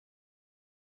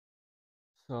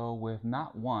So with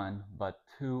not one, but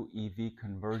two EV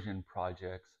conversion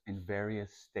projects in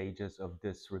various stages of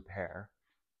disrepair,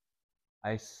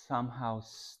 I somehow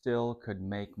still could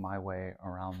make my way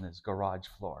around this garage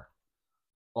floor,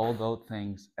 although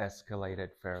things escalated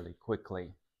fairly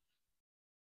quickly.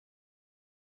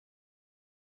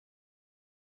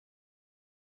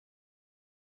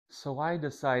 So I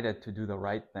decided to do the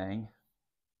right thing.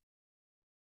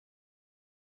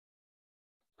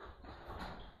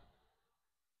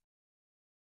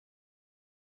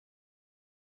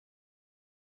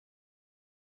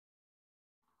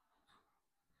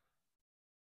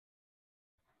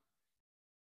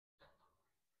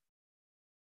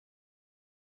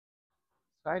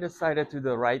 So I decided to do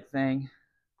the right thing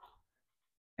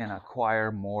and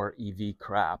acquire more EV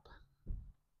crap.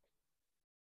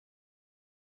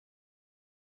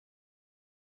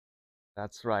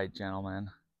 That's right,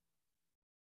 gentlemen.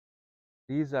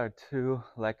 These are two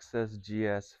Lexus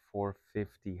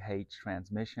GS450H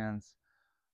transmissions.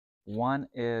 One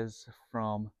is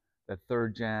from the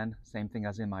 3rd gen, same thing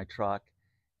as in my truck,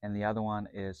 and the other one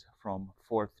is from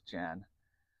 4th gen.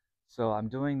 So I'm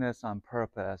doing this on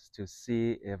purpose to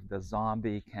see if the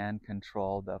zombie can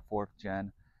control the 4th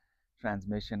gen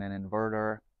transmission and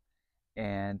inverter,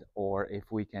 and or if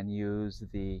we can use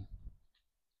the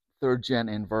 3rd gen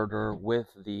inverter with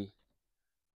the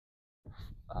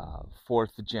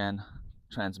 4th gen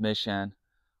transmission,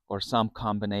 or some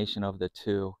combination of the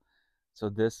two. So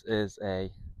this is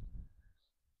a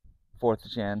 4th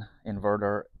gen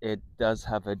inverter. It does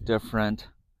have a different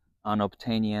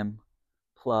unobtainium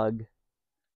plug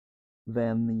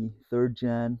than the 3rd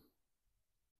gen.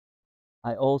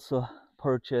 I also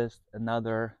purchased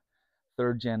another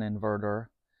 3rd gen inverter.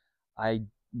 I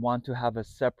want to have a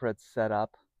separate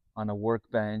setup on a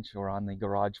workbench or on the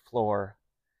garage floor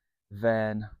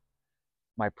than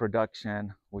my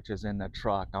production, which is in the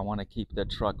truck. I want to keep the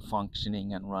truck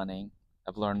functioning and running.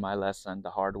 I've learned my lesson the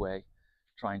hard way,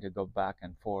 trying to go back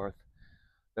and forth.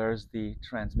 There's the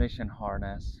transmission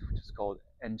harness, which is called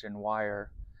engine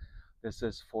wire. This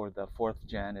is for the 4th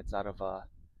gen. It's out of a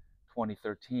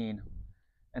 2013.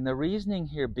 And the reasoning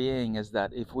here being is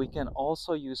that if we can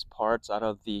also use parts out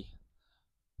of the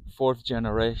 4th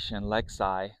generation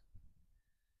Lexi,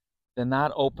 then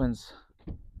that opens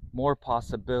more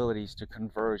possibilities to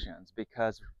conversions,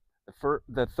 because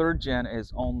the 3rd gen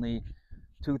is only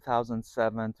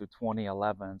 2007 to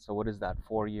 2011. So what is that,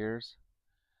 4 years?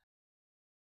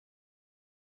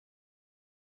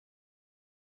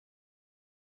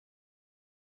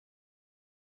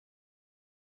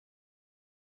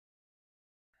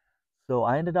 So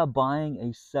I ended up buying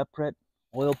a separate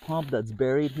oil pump that's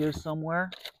buried here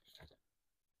somewhere.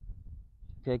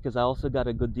 Okay, because I also got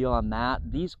a good deal on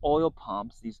that. These oil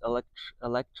pumps, these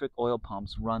electric oil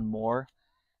pumps, run more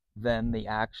than the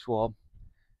actual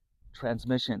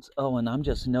transmissions. Oh, and I'm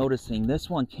just noticing this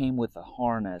one came with a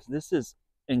harness. This is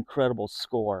incredible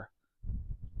score.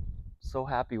 So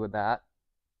happy with that.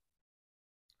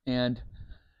 And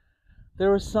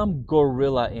there was some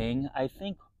gorilla-ing. I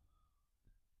think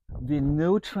the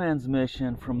new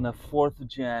transmission from the 4th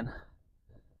gen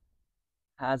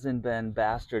hasn't been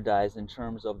bastardized in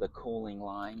terms of the cooling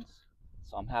lines.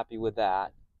 So I'm happy with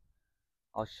that.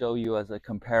 I'll show you as a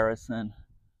comparison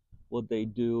what they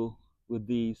do with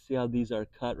these. See how these are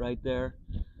cut right there?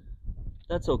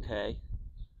 That's okay.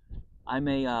 I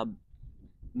may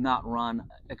not run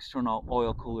external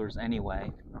oil coolers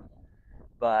anyway,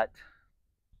 but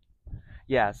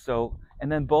yeah, so,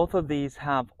 and then both of these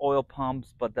have oil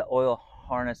pumps, but the oil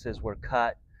harnesses were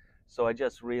cut. So I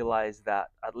just realized that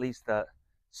at least the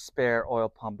spare oil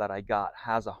pump that I got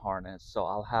has a harness. So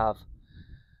I'll have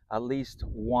at least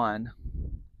one.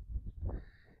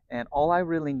 And all I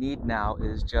really need now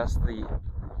is just the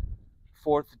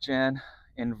 4th gen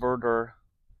inverter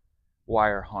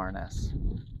wire harness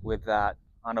with that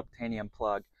unobtainium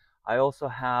plug. I also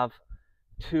have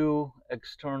two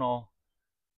external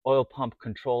oil pump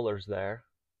controllers there.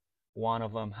 One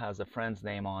of them has a friend's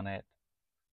name on it,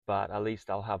 but at least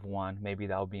I'll have one. Maybe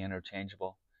that'll be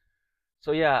interchangeable.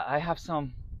 So yeah, I have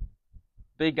some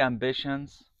big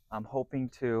ambitions. I'm hoping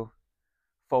to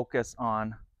focus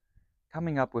on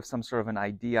coming up with some sort of an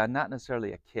idea, not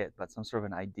necessarily a kit, but some sort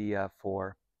of an idea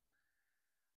for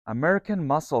American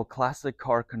muscle classic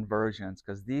car conversions,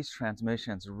 because these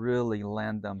transmissions really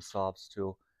lend themselves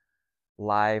to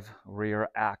live rear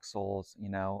axles,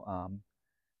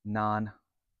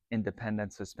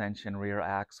 non-independent suspension rear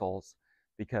axles,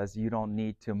 because you don't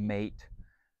need to mate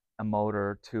a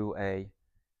motor to a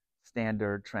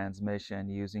standard transmission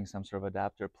using some sort of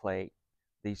adapter plate.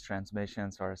 These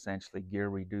transmissions are essentially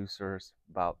gear reducers,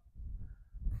 about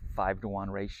 5-to-1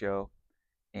 ratio,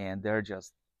 and they're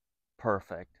just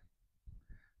perfect.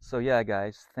 So yeah,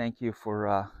 guys, thank you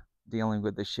for dealing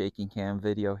with the shaking cam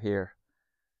video here.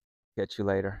 Catch you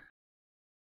later.